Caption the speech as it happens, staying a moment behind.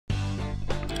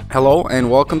Hello and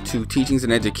welcome to Teachings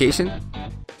in Education.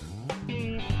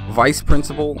 Vice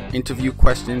Principal interview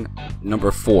question number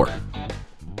 4.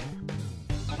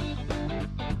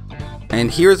 And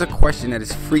here's a question that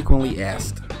is frequently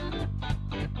asked.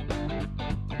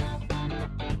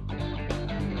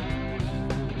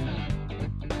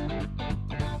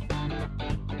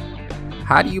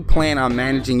 How do you plan on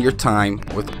managing your time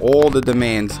with all the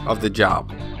demands of the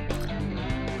job?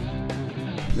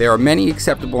 There are many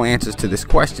acceptable answers to this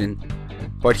question,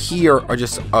 but here are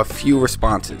just a few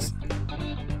responses.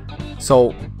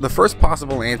 So the first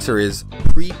possible answer is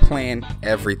pre-plan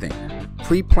everything.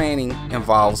 Pre-planning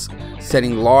involves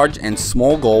setting large and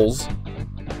small goals.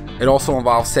 It also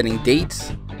involves setting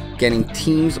dates, getting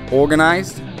teams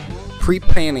organized.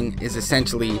 Pre-planning is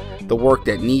essentially the work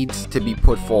that needs to be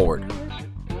put forward.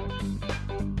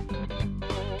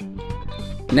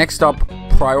 Next up,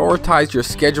 prioritize your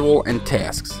schedule and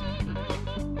tasks.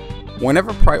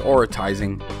 Whenever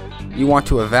prioritizing, you want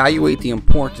to evaluate the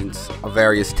importance of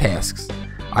various tasks.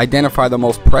 Identify the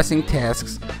most pressing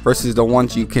tasks versus the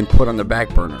ones you can put on the back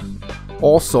burner.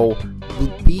 Also,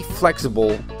 be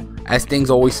flexible as things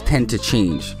always tend to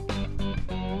change.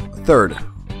 Third,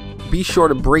 be sure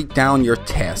to break down your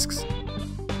tasks.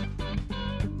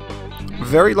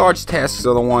 Very large tasks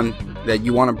are the one that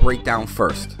you want to break down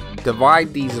first.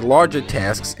 Divide these larger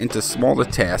tasks into smaller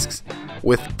tasks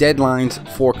with deadlines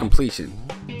for completion.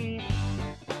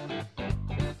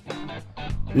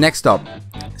 Next up,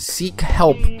 seek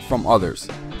help from others.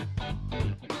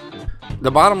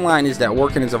 The bottom line is that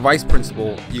working as a vice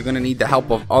principal, you're going to need the help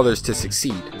of others to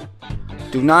succeed.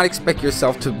 Do not expect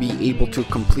yourself to be able to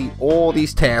complete all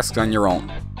these tasks on your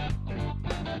own.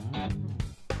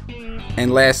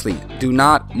 And lastly, do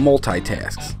not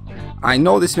multitask. I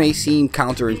know this may seem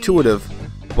counterintuitive,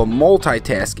 but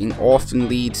multitasking often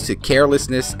leads to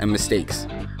carelessness and mistakes.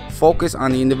 Focus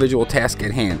on the individual task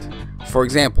at hand. For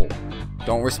example,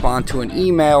 don't respond to an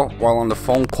email while on the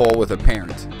phone call with a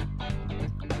parent.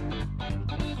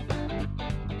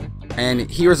 And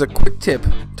here's a quick tip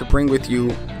to bring with you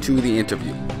to the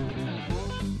interview.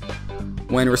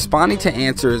 When responding to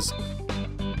answers,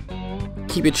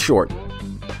 keep it short.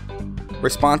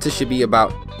 Responses should be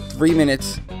about 3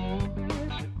 minutes.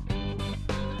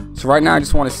 So right now I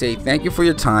just want to say thank you for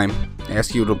your time. I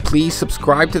ask you to please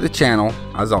subscribe to the channel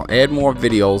as I'll add more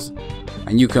videos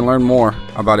and you can learn more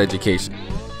about education.